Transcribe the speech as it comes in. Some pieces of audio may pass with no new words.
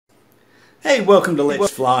Hey, welcome to Let's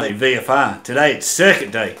Fly VFR. Today it's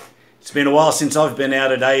circuit day. It's been a while since I've been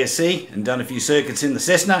out at ASC and done a few circuits in the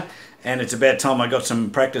Cessna, and it's about time I got some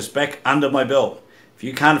practice back under my belt. If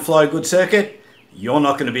you can't fly a good circuit, you're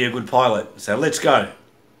not going to be a good pilot. So let's go.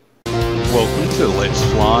 Welcome to Let's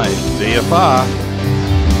Fly VFR.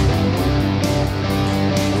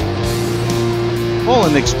 All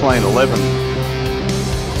in X-Plane 11.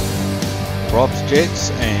 Props, jets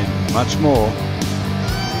and much more.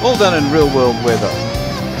 All done in real world weather.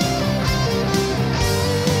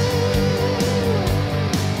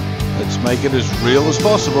 Let's make it as real as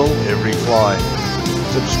possible every flight.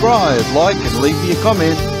 Subscribe, like and leave me a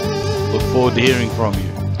comment. Look forward to hearing from you.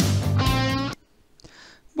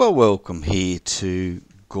 Well, welcome here to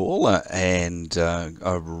Gawler, and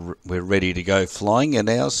we're ready to go flying in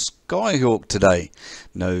our Skyhawk today.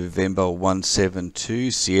 November 172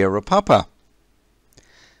 Sierra Papa.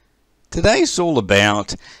 Today's all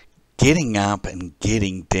about getting up and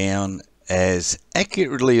getting down as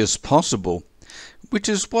accurately as possible, which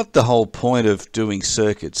is what the whole point of doing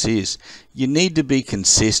circuits is. You need to be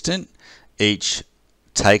consistent. Each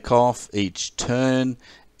takeoff, each turn,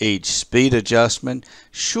 each speed adjustment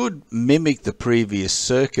should mimic the previous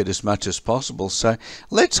circuit as much as possible. So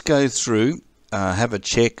let's go through, have a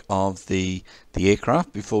check of the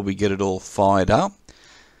aircraft before we get it all fired up.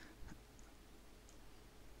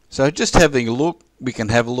 So just having a look, we can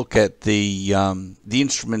have a look at the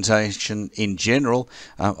instrumentation in general.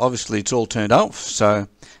 Obviously it's all turned off, so,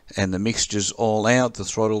 and the mixture's all out, the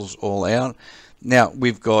throttle's all out. Now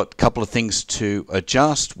we've got a couple of things to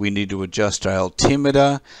adjust. We need to adjust our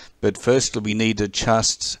altimeter, but firstly we need to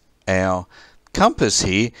adjust our compass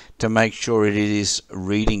here to make sure it is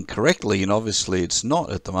reading correctly, and obviously it's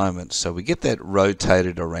not at the moment, so we get that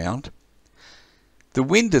rotated around. The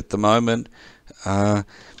wind at the moment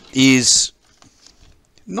is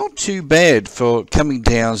not too bad for coming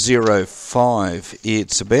down 0.5.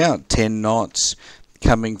 It's about 10 knots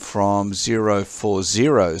coming from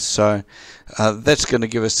 0.40, so that's going to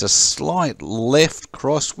give us a slight left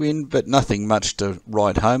crosswind, but nothing much to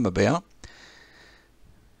write home about.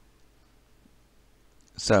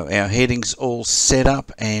 So our heading's all set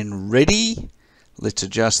up and ready. Let's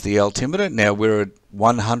adjust the altimeter. Now we're at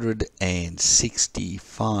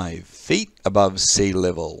 165 feet above sea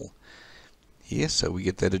level here, so we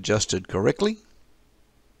get that adjusted correctly.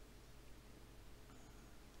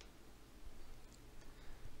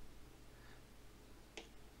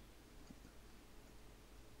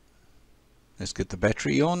 Let's get the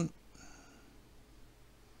battery on.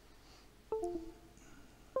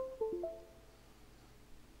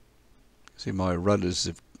 See, my rudders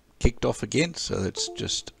have kicked off again, so let's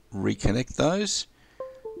just reconnect those.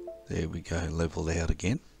 There we go, leveled out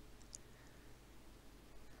again.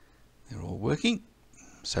 They're all working.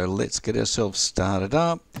 So let's get ourselves started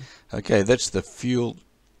up. Okay, that's the fuel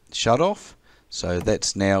shut off. So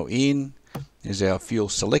that's now in. There's our fuel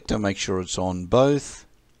selector, make sure it's on both.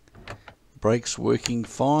 Brakes working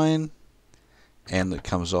fine. And it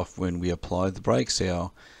comes off when we apply the brakes.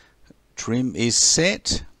 Our trim is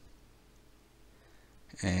set.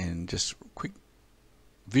 And just quick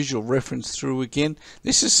visual reference through again.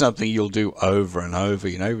 This is something you'll do over and over.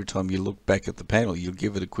 You know, every time you look back at the panel, you'll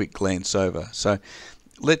give it a quick glance over. So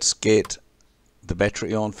let's get the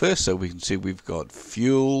battery on first, so we can see we've got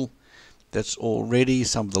fuel. That's all ready.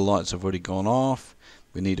 Some of the lights have already gone off.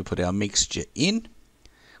 We need to put our mixture in.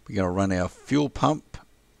 We're going to run our fuel pump.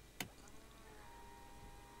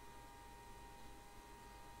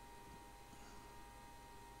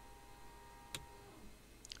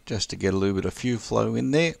 Just to get a little bit of fuel flow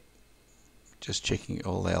in there. Just checking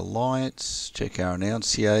all our lights, check our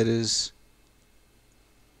annunciators.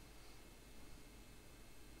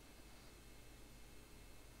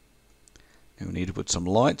 And we need to put some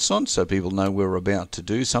lights on so people know we're about to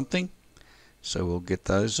do something. So we'll get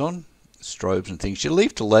those on. Strobes and things. You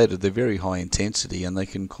leave till later, they're very high intensity and they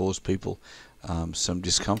can cause people some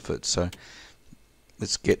discomfort. So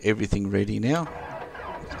let's get everything ready now.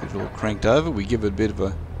 Let's get it all cranked over. We give it a bit of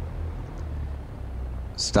a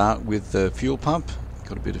start with the fuel pump.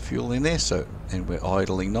 Got a bit of fuel in there, so, and we're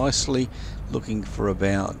idling nicely, looking for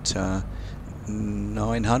about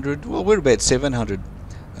 900. Well, we're about 700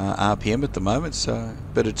 RPM at the moment, so,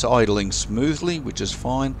 but it's idling smoothly, which is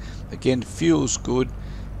fine. Again, fuel's good.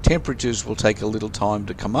 Temperatures will take a little time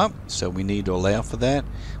to come up, so we need to allow for that.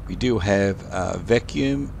 We do have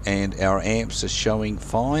vacuum, and our amps are showing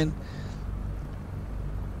fine.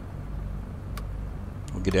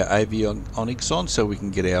 We'll get our avionics on so we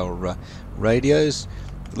can get our radios.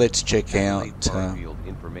 Let's check out.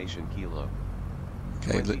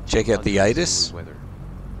 Okay, check out the ATIS.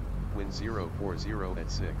 Wind 040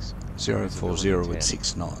 at 6. 040 at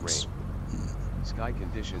 6 knots. Sky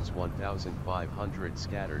conditions 1,500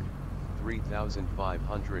 scattered,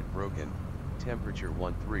 3,500 broken, temperature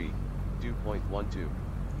 13, dew point 12.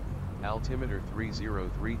 Altimeter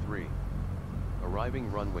 3033.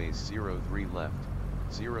 Arriving runways 03 left,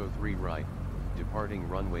 03 right, departing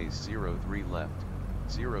runways 03 left,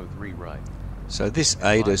 03 right. So this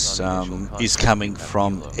ATIS is coming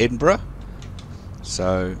from Edinburgh.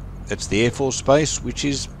 So it's the Air Force Base, which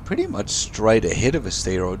is pretty much straight ahead of us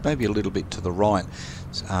there, or maybe a little bit to the right,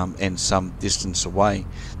 and some distance away.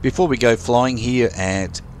 Before we go flying here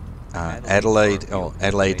at Adelaide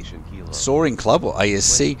Soaring Club, or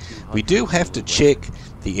ASC, we do have to check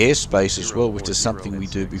the airspace as well, which is something we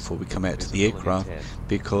do before we come out to the aircraft,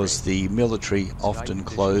 because the military often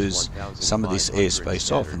close some of this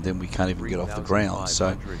airspace off and then we can't even get off the ground.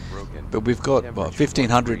 So, but we've got what,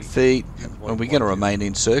 1,500 feet, and we're going to remain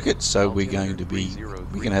in circuit, so we're going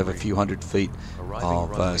to have a few hundred feet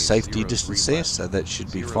of safety distance there, so that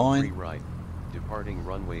should be fine. Departing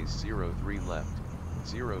runways 03 left,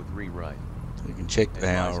 03 right. We can check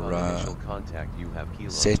our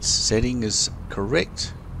setting is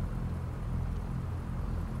correct.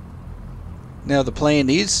 Now the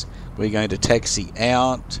plan is we're going to taxi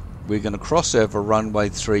out. We're going to cross over runway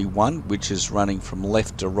 31, which is running from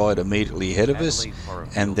left to right immediately ahead of us,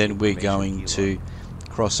 and then we're going to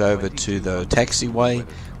cross over to the taxiway.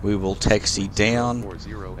 We will taxi down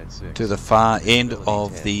to the far end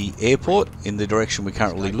of the airport in the direction we're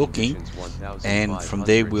currently looking, and from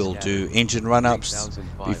there we'll do engine run-ups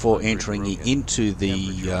before entering into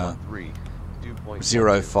the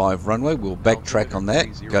 05 runway. We'll backtrack on that,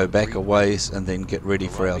 go back a ways, and then get ready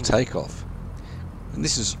for our takeoff. And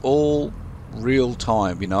this is all real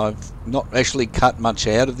time, you know. I've not actually cut much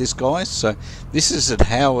out of this, guys, so this is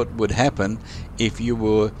how it would happen if you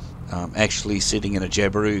were actually sitting in a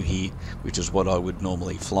Jabiru here, which is what I would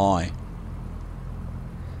normally fly.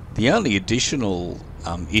 The only additional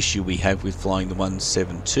issue we have with flying the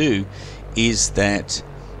 172 is that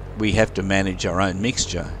we have to manage our own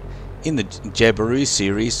mixture. In the Jabiru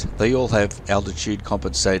series, they all have altitude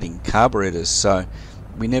compensating carburetors, so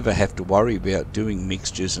we never have to worry about doing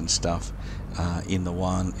mixtures and stuff in the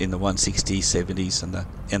 160s, 70s,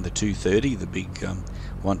 and the 230, the big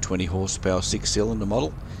 120 horsepower 6-cylinder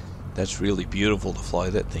model. That's really beautiful to fly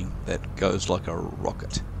that thing. That goes like a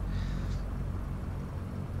rocket.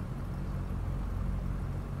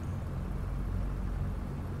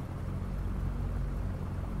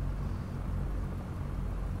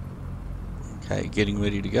 Okay, getting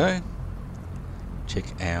ready to go. Check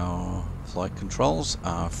our flight controls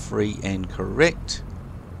are free and correct.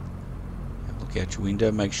 Look out your window,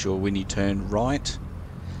 make sure when you turn right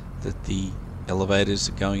that the elevators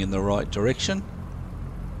are going in the right direction.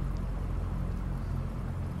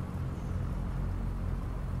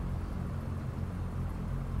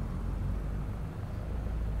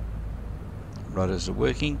 Rudders are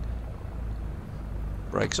working,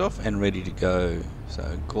 brakes off and ready to go.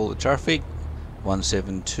 So call the traffic,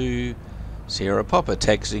 172 Sierra Papa,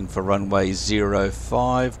 taxiing for runway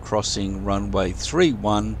 05, crossing runway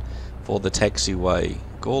 31 for the taxiway,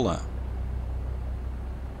 Gawler.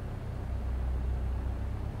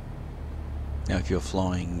 Now if you're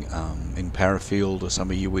flying in Parafield or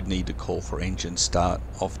somewhere, you would need to call for engine start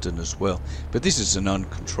often as well. But this is an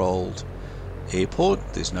uncontrolled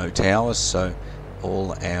airport, there's no towers, so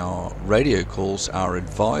all our radio calls are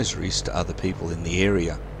advisories to other people in the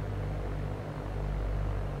area.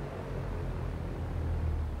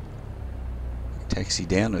 Taxi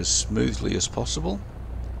down as smoothly as possible.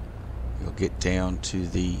 We'll get down to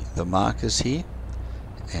the markers here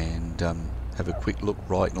and have a quick look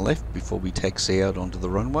right and left before we taxi out onto the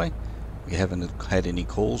runway. We haven't had any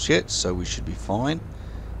calls yet, so we should be fine,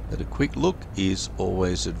 but a quick look is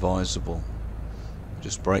always advisable.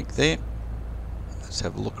 Just brake there. Let's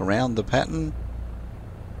have a look around the pattern.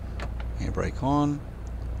 Handbrake on.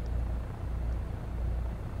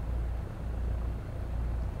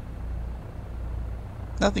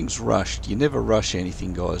 Nothing's rushed. You never rush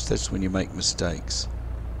anything, guys. That's when you make mistakes.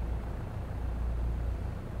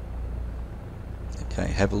 Okay,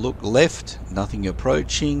 have a look left. Nothing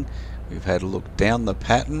approaching. We've had a look down the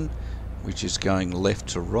pattern, which is going left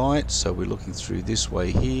to right. So we're looking through this way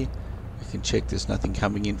here. We can check there's nothing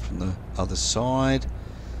coming in from the other side.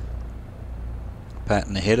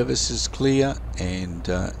 Pattern ahead of us is clear, and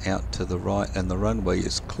out to the right, and the runway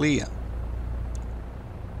is clear.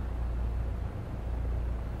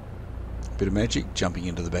 Bit of magic, jumping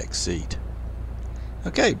into the back seat.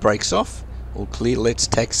 Okay, brakes off, all clear. Let's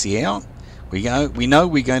taxi out. We know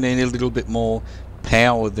we're going to need a little bit more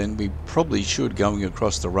power than we probably should going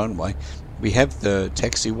across the runway. We have the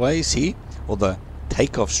taxiways here, or the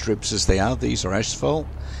takeoff strips as they are. These are asphalt,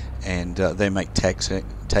 and they make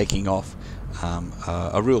taking off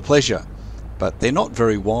a real pleasure, but they're not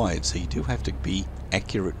very wide, so you do have to be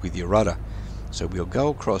accurate with your rudder. So we'll go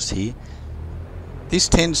across here. This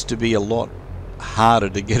tends to be a lot harder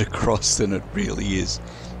to get across than it really is.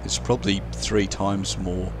 It's probably 3 times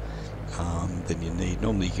more than you need.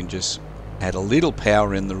 Normally you can just add a little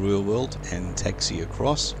power in the real world and taxi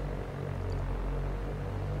across.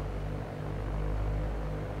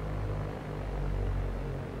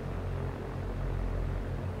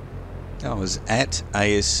 I was at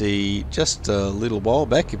ASC just a little while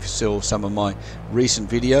back. If you saw some of my recent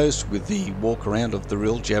videos with the walk around of the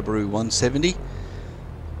real Jabiru 170.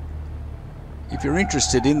 If you're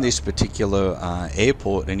interested in this particular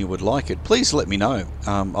airport and you would like it, please let me know.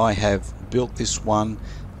 I have built this one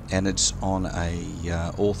and it's on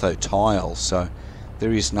a ortho tile, so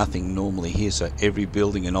there is nothing normally here. So every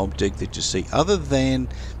building and object that you see, other than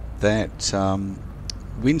that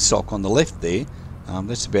windsock on the left there,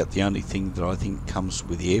 that's about the only thing that I think comes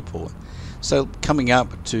with the airport. So coming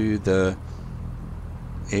up to the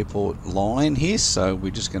airport line here, so we're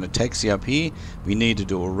just going to taxi up here. We need to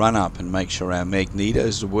do a run up and make sure our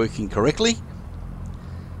magnetos are working correctly.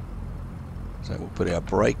 So we'll put our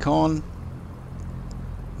brake on.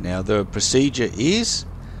 Now the procedure is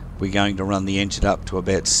we're going to run the engine up to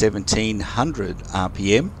about 1700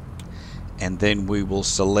 RPM, and then we will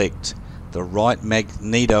select the right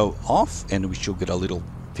magneto off, and we should get a little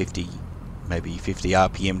 50, maybe 50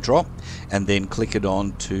 RPM drop, and then click it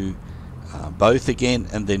on to both again,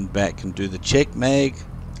 and then back and do the check mag,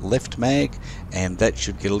 left mag, and that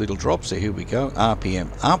should get a little drop. So here we go, RPM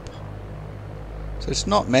up. So it's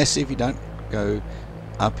not massive, you don't go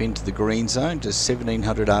up into the green zone, just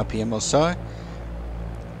 1700 RPM or so.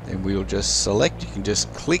 Then we'll just select, you can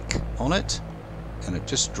just click on it and it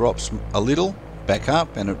just drops a little back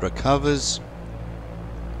up, and it recovers,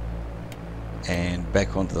 and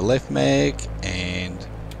back onto the left mag, and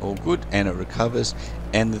all good, and it recovers.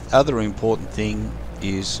 And the other important thing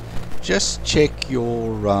is just check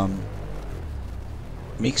your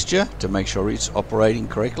mixture to make sure it's operating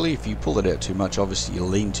correctly. If you pull it out too much, obviously you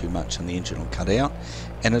lean too much and the engine will cut out.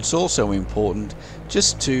 And it's also important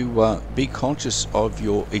just to be conscious of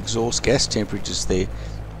your exhaust gas temperatures there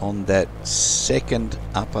on that second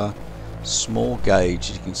upper small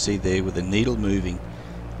gauge. You can see there with the needle moving.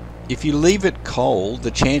 If you leave it cold,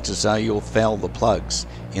 the chances are you'll foul the plugs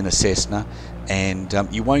in a Cessna, and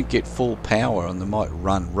you won't get full power, and they might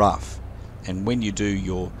run rough. And when you do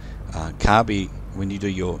your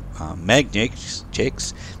magnet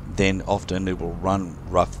checks, then often it will run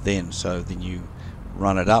rough then. So then you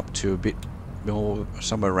run it up to a bit more,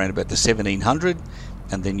 somewhere around about the 1700,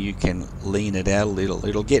 and then you can lean it out a little.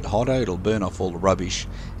 It'll get hotter, it'll burn off all the rubbish,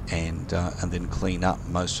 and then clean up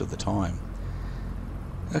most of the time.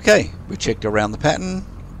 Okay, we checked around the pattern,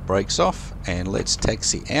 brakes off, and let's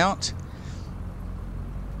taxi out.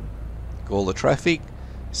 All the traffic,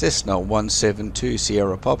 Cessna 172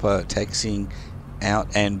 Sierra Papa taxiing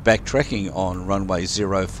out and backtracking on runway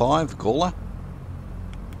 05 Gawler.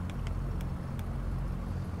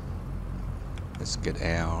 Let's get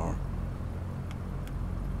our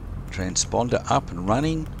transponder up and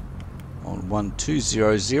running on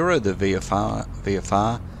 1200, the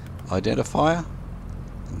VFR identifier,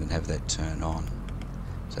 and then have that turn on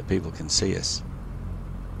so people can see us.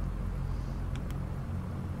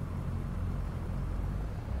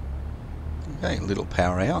 Okay, a little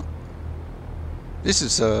power out. This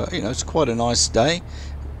is it's quite a nice day.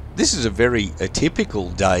 This is a very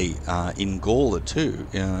typical day in Gawler too,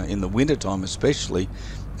 in the winter time especially,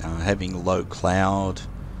 having low cloud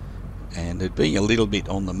and it being a little bit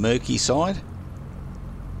on the murky side.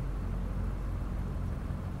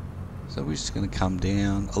 So we're just going to come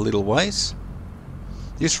down a little ways.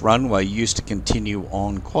 This runway used to continue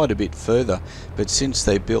on quite a bit further, but since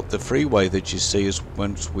they built the freeway that you see is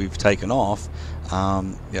once we've taken off,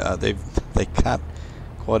 they cut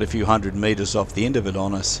quite a few hundred meters off the end of it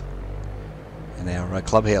on us. And our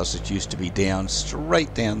clubhouse that used to be down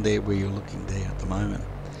straight down there where you're looking there at the moment,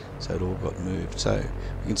 so it all got moved. So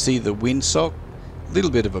you can see the windsock, a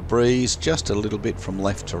little bit of a breeze, just a little bit from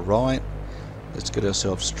left to right. Let's get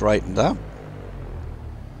ourselves straightened up.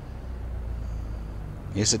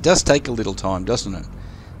 Yes, it does take a little time, doesn't it?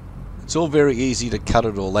 It's all very easy to cut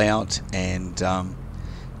it all out and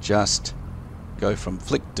just go from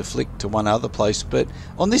flick to one other place, but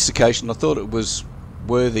on this occasion I thought it was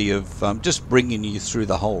worthy of just bringing you through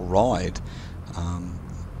the whole ride.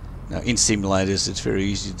 Now in simulators it's very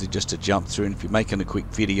easy to jump through, and if you're making a quick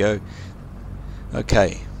video.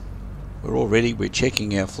 Okay, we're all ready, we're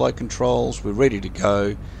checking our flight controls, we're ready to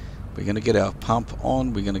go. We're going to get our pump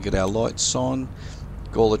on, we're going to get our lights on.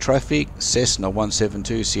 Gawler traffic, Cessna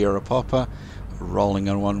 172 Sierra Papa, rolling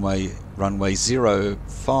on runway 05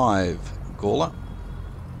 Gawler.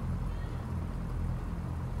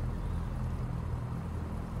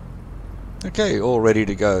 Okay, all ready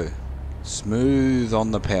to go. Smooth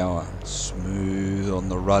on the power, smooth on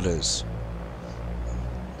the rudders.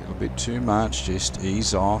 A little bit too much, just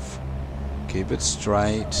ease off, keep it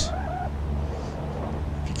straight.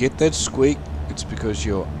 If you get that squeak, it's because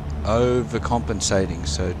you're overcompensating,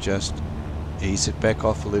 so just ease it back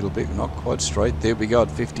off a little bit, not quite straight. There we go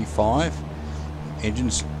at 55.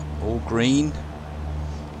 Engines all green,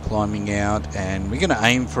 climbing out, and we're going to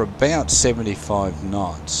aim for about 75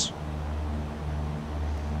 knots.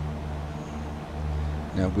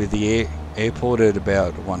 Now with the airport at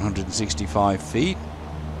about 165 feet,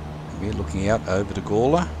 we're looking out over the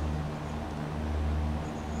Gawler,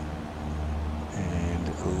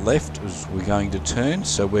 and left as we're going to turn,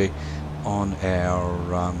 so we're on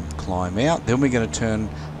our climb out. Then we're going to turn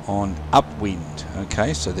on upwind.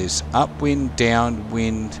 Okay, so there's upwind,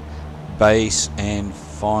 downwind, base and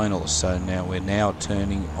final. So now we're now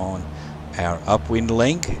turning on our upwind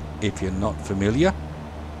leg, if you're not familiar.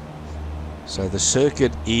 So the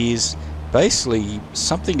circuit is basically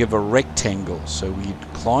something of a rectangle. So we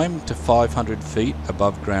climb to 500 feet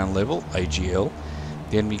above ground level, AGL.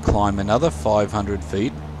 Then we climb another 500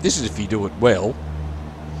 feet. This is if you do it well.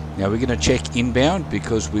 Now we're going to check inbound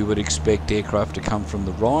because we would expect aircraft to come from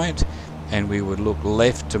the right, and we would look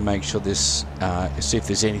left to make sure this, see if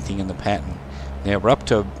there's anything in the pattern. Now we're up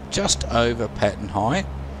to just over pattern height.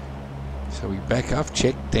 So we back up,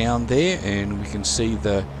 check down there, and we can see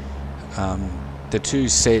the two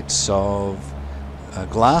sets of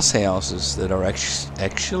glass houses that are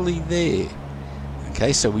actually there.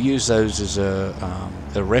 Okay, so we use those as a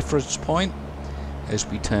reference point as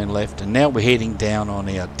we turn left, and now we're heading down on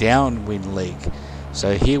our downwind leg.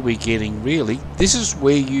 So here we're getting this is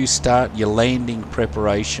where you start your landing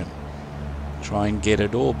preparation. Try and get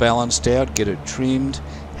it all balanced out, get it trimmed,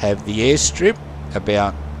 have the airstrip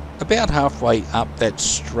about halfway up that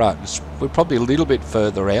strut. We're probably a little bit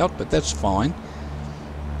further out, but that's fine.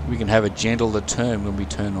 We can have a gentler turn when we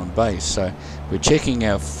turn on base. So we're checking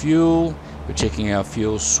our fuel, we're checking our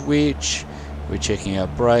fuel switch, we're checking our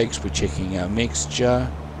brakes, we're checking our mixture,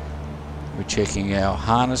 we're checking our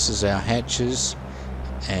harnesses, our hatches,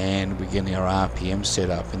 and we're getting our RPM set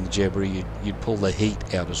up. In the Jebra you'd pull the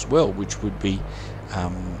heat out as well, which would be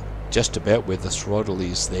just about where the throttle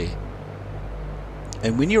is there.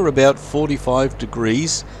 And when you're about 45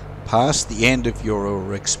 degrees past the end of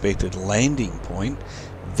your expected landing point,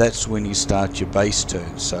 that's when you start your base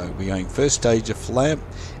turn. So we're going first stage of flap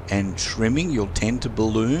and trimming. You'll tend to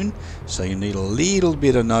balloon, so you need a little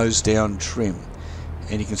bit of nose down trim.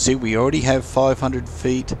 And you can see we already have 500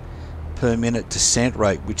 feet per minute descent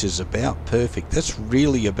rate, which is about perfect. That's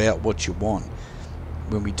really about what you want.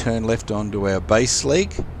 When we turn left onto our base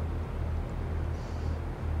leg,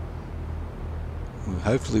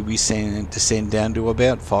 hopefully we descend down to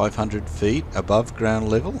about 500 feet above ground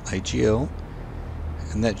level, AGL,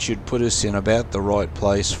 and that should put us in about the right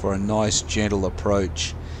place for a nice gentle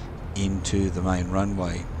approach into the main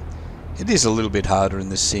runway. It is a little bit harder in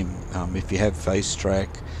the sim. If you have face track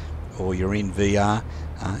or you're in VR,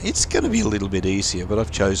 it's going to be a little bit easier, but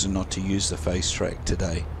I've chosen not to use the face track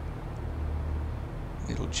today.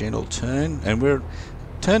 Little gentle turn, and we're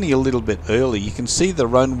turning a little bit early. You can see the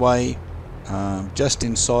runway just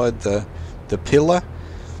inside the pillar.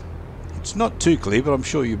 It's not too clear, but I'm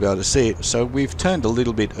sure you'll be able to see it. So we've turned a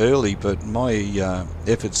little bit early, but my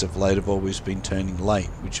efforts of late have always been turning late,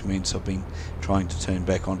 which means I've been trying to turn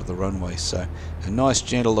back onto the runway. So a nice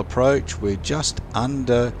gentle approach. We're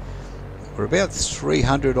about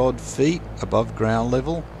 300 odd feet above ground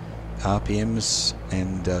level. RPMs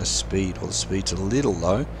and speed, or the speed's a little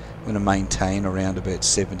low. I'm going to maintain around about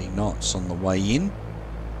 70 knots on the way in.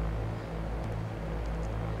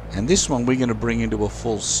 And this one we're going to bring into a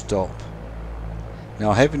full stop.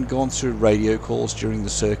 Now I haven't gone through radio calls during the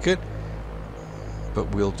circuit,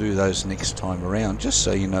 but we'll do those next time around, just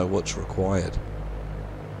so you know what's required.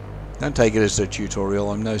 Don't take it as a tutorial,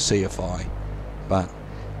 I'm no CFI, but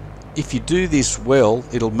if you do this well,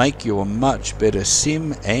 it'll make you a much better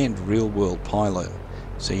sim and real world pilot.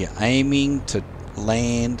 So you're aiming to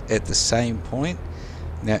land at the same point.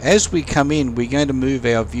 Now as we come in, we're going to move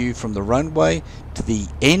our view from the runway to the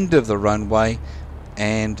end of the runway,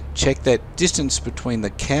 and check that distance between the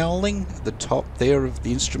cowling at the top there of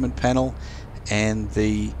the instrument panel and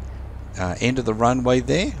the end of the runway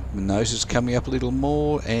there. The nose is coming up a little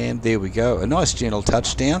more, and there we go. A nice gentle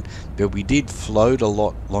touchdown, but we did float a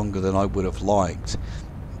lot longer than I would have liked.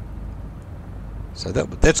 So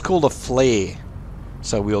that's called a flare.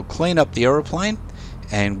 So we'll clean up the aeroplane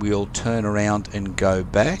and we'll turn around and go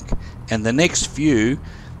back, and the next few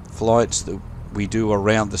flights that we do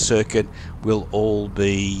around the circuit will all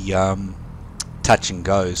be touch and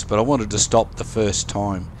goes, but I wanted to stop the first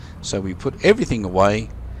time, so we put everything away,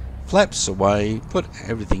 flaps away, put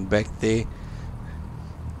everything back there.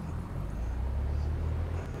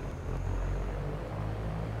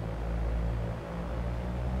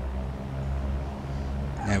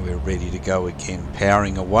 Now we're ready to go again,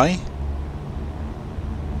 powering away,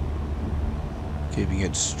 keeping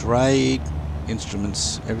it straight.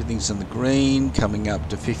 Instruments, everything's in the green, coming up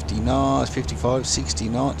to 50 knots, 55, 60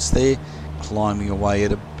 knots there, climbing away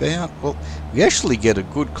at about, well, we actually get a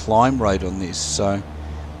good climb rate on this, so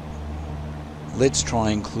let's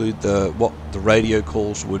try and include what the radio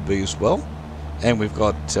calls would be as well. And we've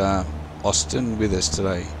got Austin with us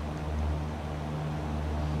today.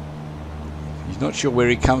 He's not sure where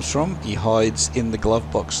he comes from. He hides in the glove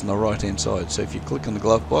box on the right hand side, so if you click on the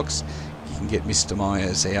glove box you can get Mr.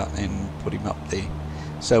 Myers out and put him up there.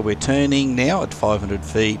 So we're turning now at 500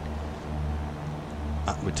 feet.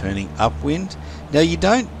 We're turning upwind. Now you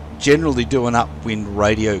don't generally do an upwind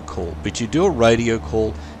radio call, but you do a radio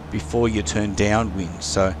call before you turn downwind.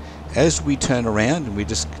 So as we turn around and we're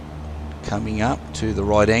just coming up to the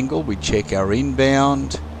right angle, we check our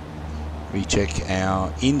inbound, we check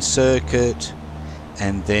our in-circuit,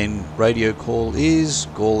 and then radio call is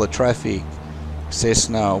Gawler traffic.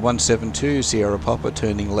 Cessna 172 Sierra Papa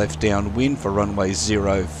turning left downwind for runway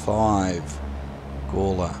 05,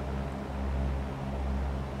 Gawler.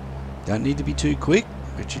 Don't need to be too quick,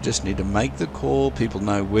 but you just need to make the call. People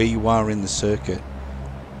know where you are in the circuit.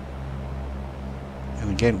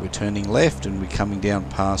 And again, we're turning left and we're coming down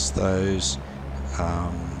past those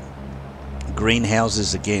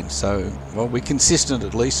greenhouses again. So, well, we're consistent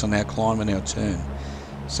at least on our climb and our turn.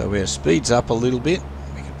 So our speed's up a little bit.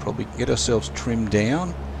 Probably get ourselves trimmed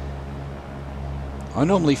down. I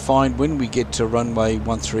normally find when we get to runway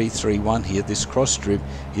 1331 here, this cross strip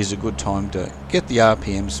is a good time to get the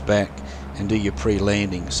RPMs back and do your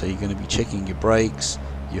pre-landing. So you're going to be checking your brakes,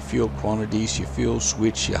 your fuel quantities, your fuel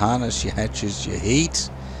switch, your harness, your hatches, your heat,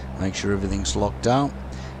 make sure everything's locked up,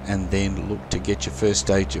 and then look to get your first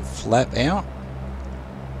stage of flap out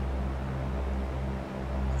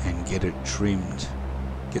and get it trimmed.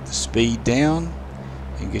 Get the speed down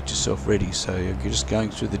and get yourself ready. So you're just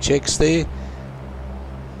going through the checks there.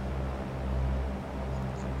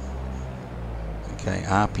 Okay,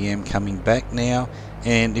 RPM coming back now,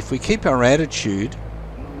 and if we keep our attitude,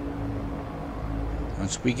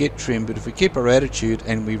 once we get trimmed, but if we keep our attitude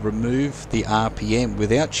and we remove the RPM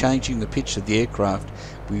without changing the pitch of the aircraft,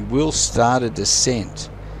 we will start a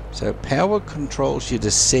descent. So power controls your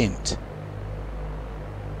descent.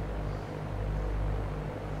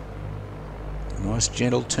 Nice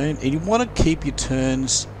gentle turn, and you want to keep your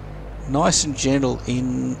turns nice and gentle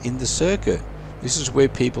in the circuit. This is where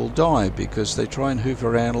people die, because they try and hoof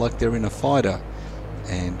around like they're in a fighter,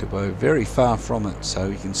 and we're very far from it. So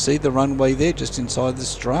you can see the runway there just inside the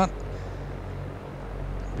strut.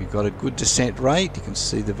 We've got a good descent rate. You can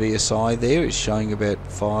see the VSI there is showing about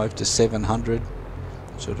 500 to 700,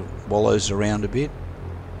 sort of wallows around a bit.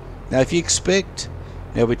 Now if you expect,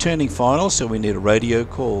 now we're turning final, so we need a radio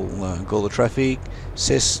call. Gawler traffic,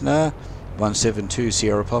 Cessna 172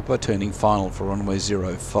 Sierra Papa turning final for runway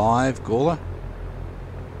 05, Gawler.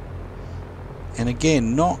 And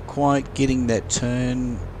again, not quite getting that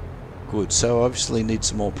turn good, so obviously need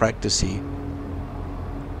some more practice here.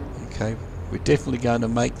 Okay, we're definitely going to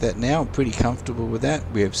make that now. I'm pretty comfortable with that.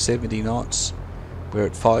 We have 70 knots. We're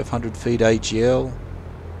at 500 feet AGL.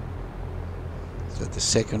 So the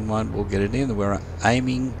second one, we'll get it in. We're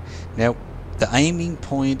aiming. Now, the aiming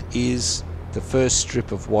point is the first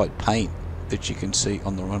strip of white paint that you can see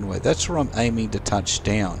on the runway. That's where I'm aiming to touch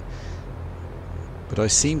down. But I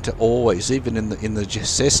seem to always, even in the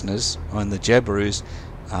Cessnas or in the Jabiroos,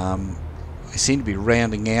 I seem to be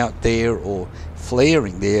rounding out there or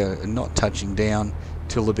flaring there and not touching down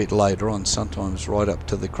till a bit later on, sometimes right up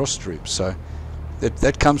to the cross strip. So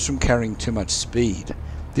that comes from carrying too much speed.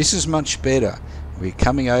 This is much better. We're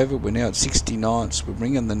coming over, we're now at 60 knots, we're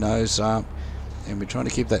bringing the nose up, and we're trying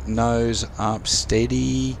to keep that nose up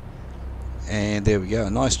steady. And there we go, a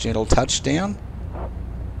nice gentle touchdown.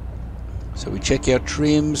 So we check our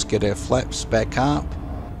trims, get our flaps back up.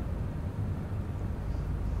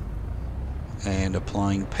 and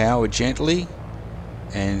applying power gently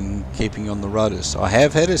and keeping on the rudders. I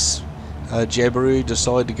have had a Jabiru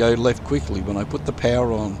decide to go left quickly when I put the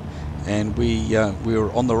power on, and we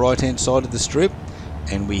were on the right hand side of the strip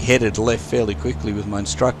and we headed left fairly quickly with my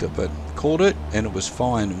instructor, but caught it and it was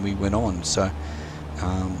fine and we went on. So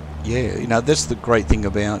yeah, you know, that's the great thing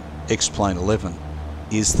about X-Plane 11,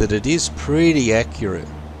 is that it is pretty accurate.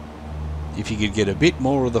 If you could get a bit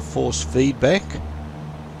more of the force feedback,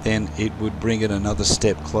 then it would bring it another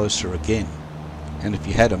step closer again. And if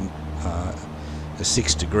you had a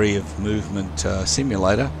 6 degree of movement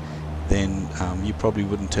simulator, then you probably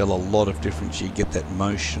wouldn't tell a lot of difference. You get that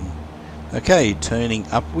motion. Okay, turning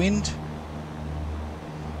upwind.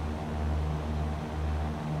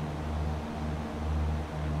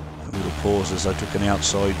 A little pause as I took an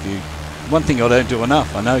outside view. One thing I don't do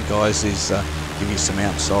enough, I know guys, is give you some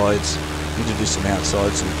outsides. Need to do some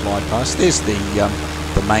outsides and fly past. There's the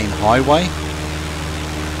main highway.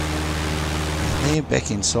 And they're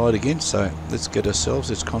back inside again, so let's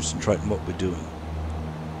concentrate on what we're doing.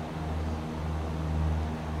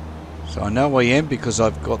 So I know I am because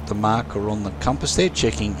I've got the marker on the compass there,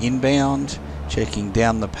 checking inbound, checking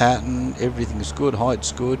down the pattern, everything's good,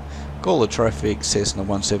 height's good. Gawler traffic, Cessna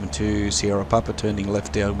 172, Sierra Papa turning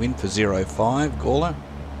left downwind for 05, Gawler.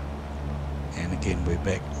 And again we're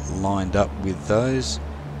back lined up with those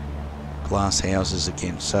glass houses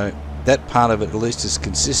again. So that part of it at least is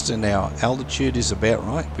consistent. Our altitude is about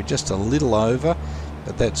right. We're just a little over,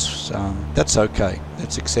 but that's okay.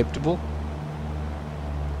 That's acceptable.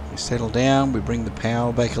 We settle down, we bring the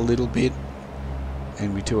power back a little bit,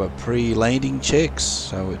 and we do our pre-landing checks.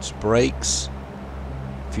 So it's brakes,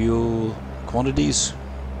 fuel quantities.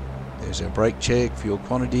 There's our brake check, fuel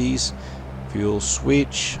quantities, fuel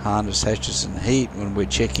switch, harness hatches and heat. When we're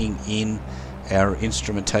checking in, our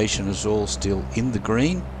instrumentation is all still in the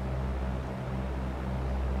green.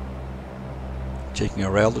 Checking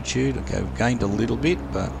our altitude. Okay, we've gained a little bit,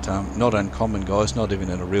 but not uncommon, guys, not even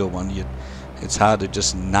in a real one. It's hard to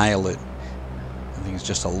just nail it. I think it's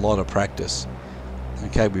just a lot of practice.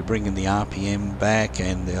 Okay, we're bringing the RPM back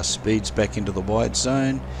and our speeds back into the wide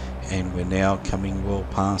zone, and we're now coming well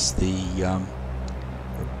past the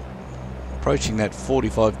approaching that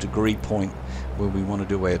 45 degree point where we want to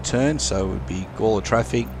do our turn. So it would be Gawler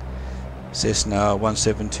traffic, Cessna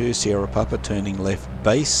 172 Sierra Papa turning left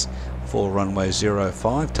base for runway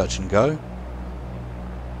 05, touch and go.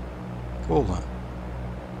 Gawler.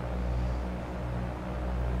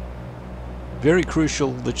 Very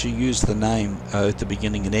crucial that you use the name at the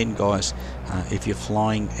beginning and end, guys. If you're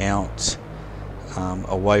flying out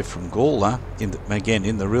away from Gawler, again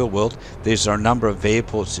in the real world, there's a number of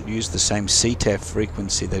airports that use the same CTAF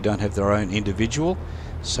frequency. They don't have their own individual,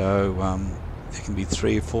 so there can be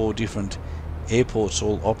 3 or 4 different airports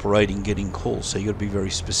all operating, getting calls. So you've got to be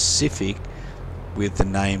very specific with the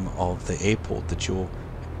name of the airport that you're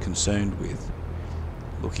concerned with.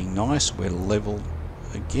 Looking nice, we're level.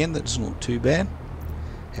 Again, that doesn't look too bad.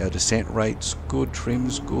 Our descent rate's good,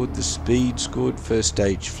 trim's good, the speed's good, first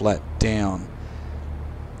stage flat down.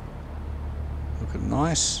 Looking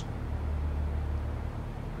nice.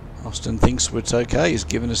 Austin thinks it's okay, he's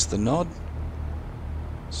given us the nod.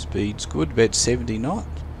 Speed's good, about 70 knot.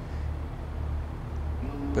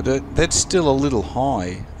 But that's still a little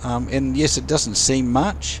high. And yes, it doesn't seem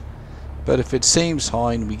much, but if it seems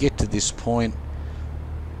high and we get to this point,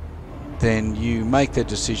 then you make that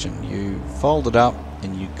decision. You fold it up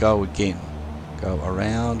and you go again. Go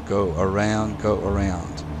around, go around, go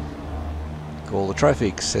around. Gawler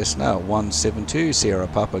traffic, Cessna 172 Sierra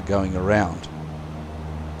Papa going around.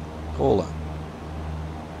 Gawler.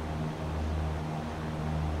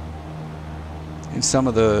 In some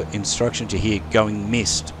of the instructions you hear going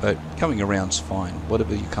missed, but going around's fine.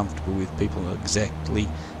 Whatever you're comfortable with, people exactly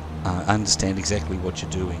understand exactly what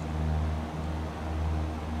you're doing.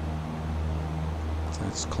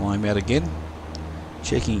 Let's climb out again.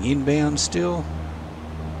 Checking inbound still.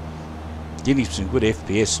 Getting some good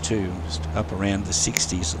FPS too. Just up around the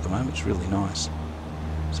 60s at the moment. It's really nice.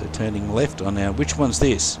 So turning left on our... Which one's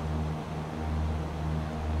this?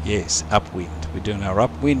 Yes, upwind. We're doing our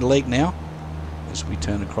upwind leg now as we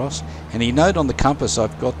turn across. And you note on the compass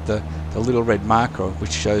I've got the little red marker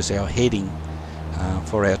which shows our heading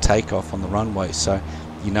for our takeoff on the runway. So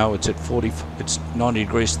you know it's at 90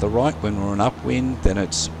 degrees to the right when we're on upwind, then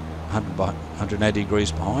it's 180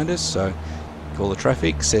 degrees behind us. So Gawler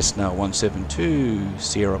traffic, Cessna 172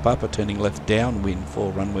 Sierra Papa turning left downwind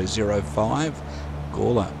for runway 05,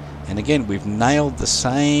 Gawler. And again, we've nailed the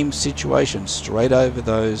same situation straight over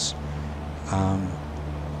those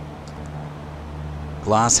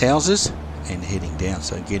glass houses, and heading down.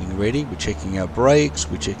 So getting ready, we're checking our brakes,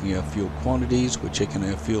 we're checking our fuel quantities, we're checking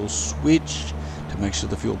our fuel switch to make sure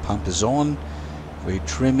the fuel pump is on, we're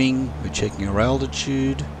trimming, we're checking our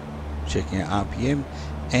altitude, checking our RPM,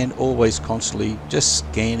 and always constantly just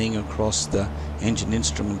scanning across the engine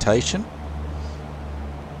instrumentation.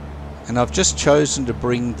 And I've just chosen to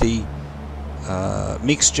bring the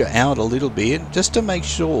mixture out a little bit just to make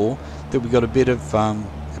sure that we've got a bit of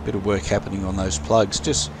work happening on those plugs,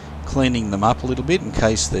 just cleaning them up a little bit in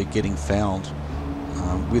case they're getting fouled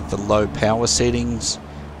with the low power settings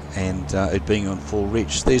and it being on full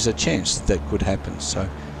reach. There's a chance that could happen. So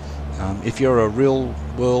if you're a real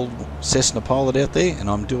world Cessna pilot out there and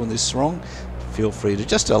I'm doing this wrong, feel free to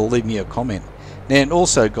just leave me a comment. Now, and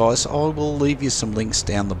also guys, I will leave you some links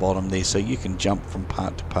down the bottom there so you can jump from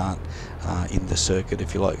part to part in the circuit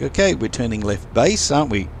if you like. Okay, we're turning left base,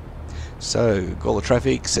 aren't we? So, Gawler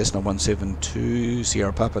traffic, Cessna 172,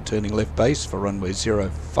 Sierra Papa turning left base for runway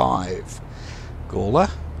 05,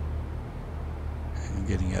 Gawler. And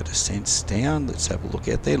getting our descents down, let's have a look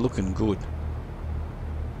out there, looking good.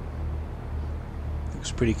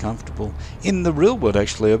 Looks pretty comfortable. In the real world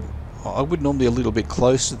actually, I would normally a little bit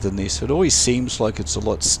closer than this. It always seems like it's a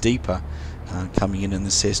lot steeper coming in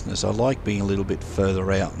the Cessnas. I like being a little bit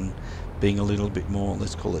further out and being a little bit more,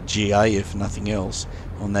 let's call it GA if nothing else,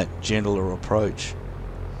 on that gentler approach.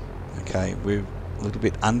 Okay, we're a little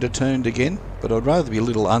bit underturned again, but I'd rather be a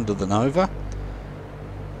little under than over,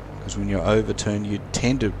 because when you're overturned you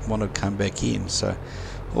tend to want to come back in. So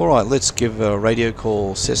alright, let's give a radio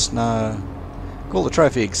call. Cessna, call the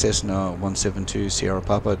traffic, Cessna 172 Sierra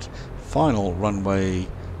Papa, final runway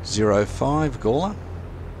 05, Gawler.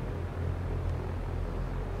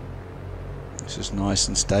 This is nice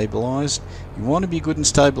and stabilised. You want to be good and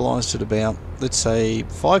stabilised at about, let's say,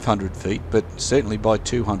 500 feet, but certainly by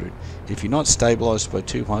 200. If you're not stabilised by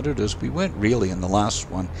 200, as we weren't really in the last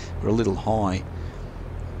one, we're a little high.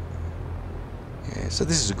 Yeah, so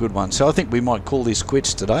this is a good one. So I think we might call this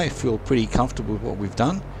quits today. I feel pretty comfortable with what we've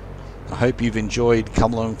done. I hope you've enjoyed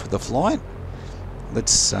coming along for the flight.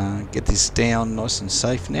 Let's get this down nice and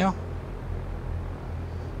safe now.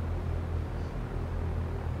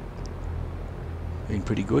 Been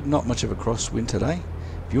pretty good, not much of a crosswind today.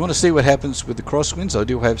 If you want to see what happens with the crosswinds, I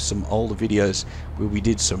do have some older videos where we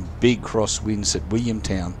did some big crosswinds at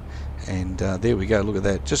Williamtown, and there we go, look at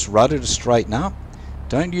that. Just rudder to straighten up.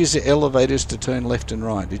 Don't use the elevators to turn left and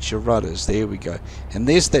right, it's your rudders. There we go. And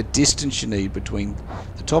there's that distance you need between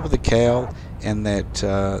the top of the cowl and that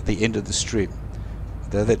the end of the strip.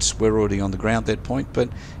 That's, we're already on the ground at that point, but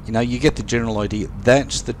you know, you get the general idea.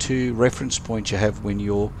 That's the two reference points you have when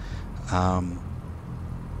you're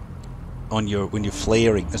when you're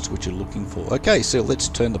flaring. That's what you're looking for. Okay, so let's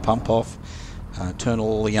turn the pump off, turn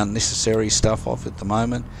all the unnecessary stuff off at the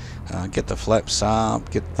moment, get the flaps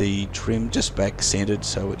up, get the trim just back centered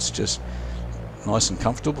so it's just nice and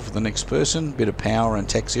comfortable for the next person. Bit of power and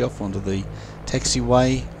taxi off onto the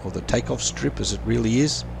taxiway, or the takeoff strip as it really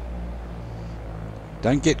is.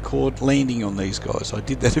 Don't get caught landing on these guys. I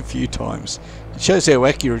did that a few times. It shows how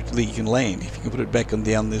accurately you can land if you can put it back and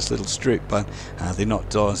down this little strip, but they're not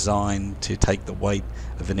designed to take the weight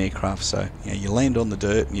of an aircraft. So you know, you land on the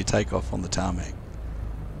dirt and you take off on the tarmac.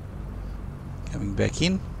 Coming back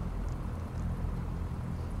in.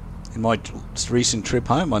 In my recent trip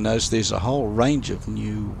home, I noticed there's a whole range of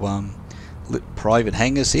new private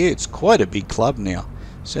hangars here. It's quite a big club now.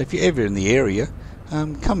 So if you're ever in the area,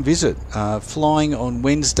 come visit. Flying on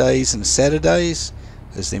Wednesdays and Saturdays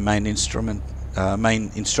as their main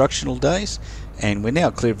instructional days, and we're now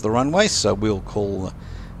clear of the runway, so we'll call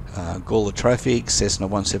Gawler traffic, Cessna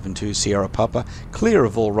 172 Sierra Papa, clear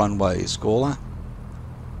of all runways, Gawler.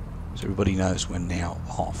 So everybody knows we're now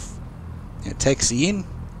off. Now taxi in,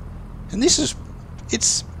 and this is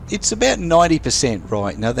it's about 90%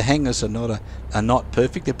 right. Now the hangars are not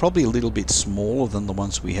perfect. They're probably a little bit smaller than the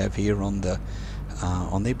ones we have here on the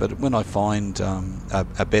on there, but when I find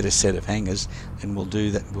a better set of hangers, then we'll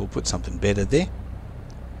do that. We'll put something better there.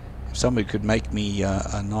 If somebody could make me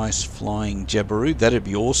a nice flying Jabiru, that'd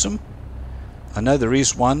be awesome. I know there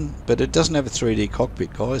is one, but it doesn't have a 3D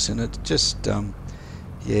cockpit, guys, and it just yeah,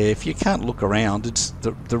 if you can't look around, it's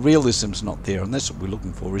the realism's not there, and that's what we're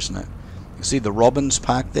looking for, isn't it? You see the Robins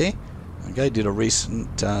parked there. Okay, did a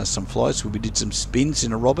recent some flights where we did some spins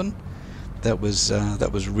in a Robin. That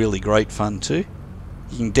was really great fun too.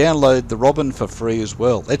 You can download the Robin for free as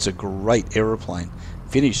well. That's a great aeroplane.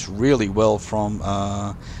 Finished really well from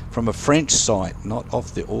a French site, not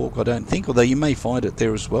off the org, I don't think, although you may find it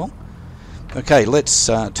there as well. Okay, let's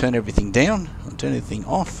turn everything down and turn everything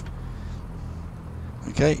off.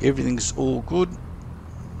 Okay, everything's all good.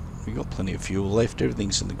 We've got plenty of fuel left.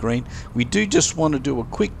 Everything's in the green. We do just want to do a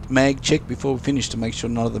quick mag check before we finish to make sure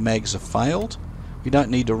none of the mags have failed. We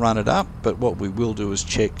don't need to run it up, but what we will do is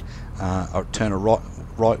check, or turn a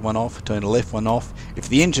right one off, turn a left one off. If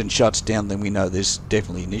the engine shuts down, then we know there's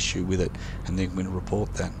definitely an issue with it, and then we're going to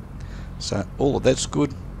report that. So all of that's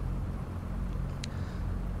good.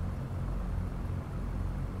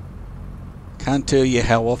 Can't tell you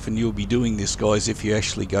how often you'll be doing this, guys, if you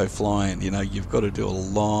actually go flying. You know, you've got to do a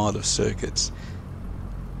lot of circuits.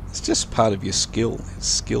 It's just part of your skill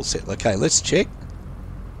set. Okay, let's check.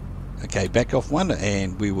 Okay, back off one,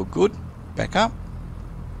 and we were good. Back up.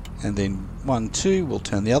 And then 1, 2, we'll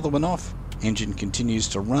turn the other one off. Engine continues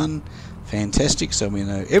to run. Fantastic, so we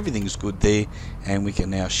know everything's good there, and we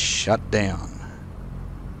can now shut down.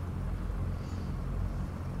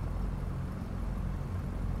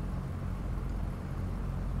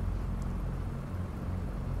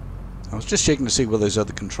 I was just checking to see whether those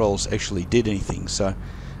other controls actually did anything. So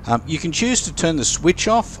you can choose to turn the switch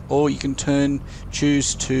off, or you can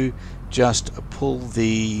choose to just pull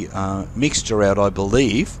the mixture out, I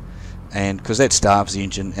believe, and because that starves the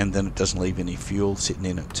engine, and then it doesn't leave any fuel sitting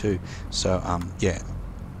in it too. So yeah,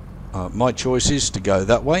 my choice is to go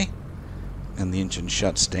that way, and the engine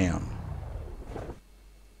shuts down,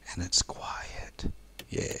 and it's quiet.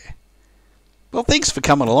 Yeah. Well, thanks for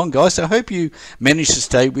coming along, guys. I hope you managed to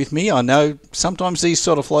stay with me. I know sometimes these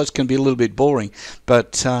sort of flights can be a little bit boring,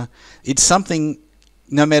 but it's something,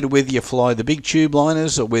 no matter whether you fly the big tube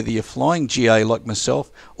liners or whether you're flying GA like myself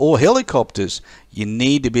or helicopters, you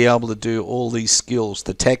need to be able to do all these skills,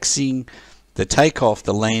 the taxiing, the takeoff,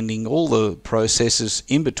 the landing, all the processes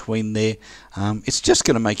in between there. It's just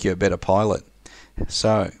going to make you a better pilot.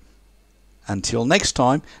 So until next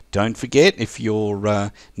time, don't forget, if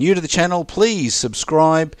you're new to the channel, please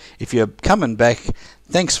subscribe. If you're coming back,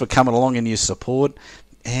 thanks for coming along and your support.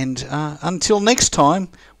 And until next time,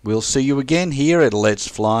 we'll see you again here at Let's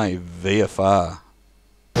Fly VFR.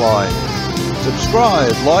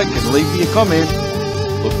 Subscribe, like, and leave me a comment.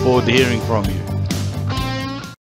 Look forward to hearing from you.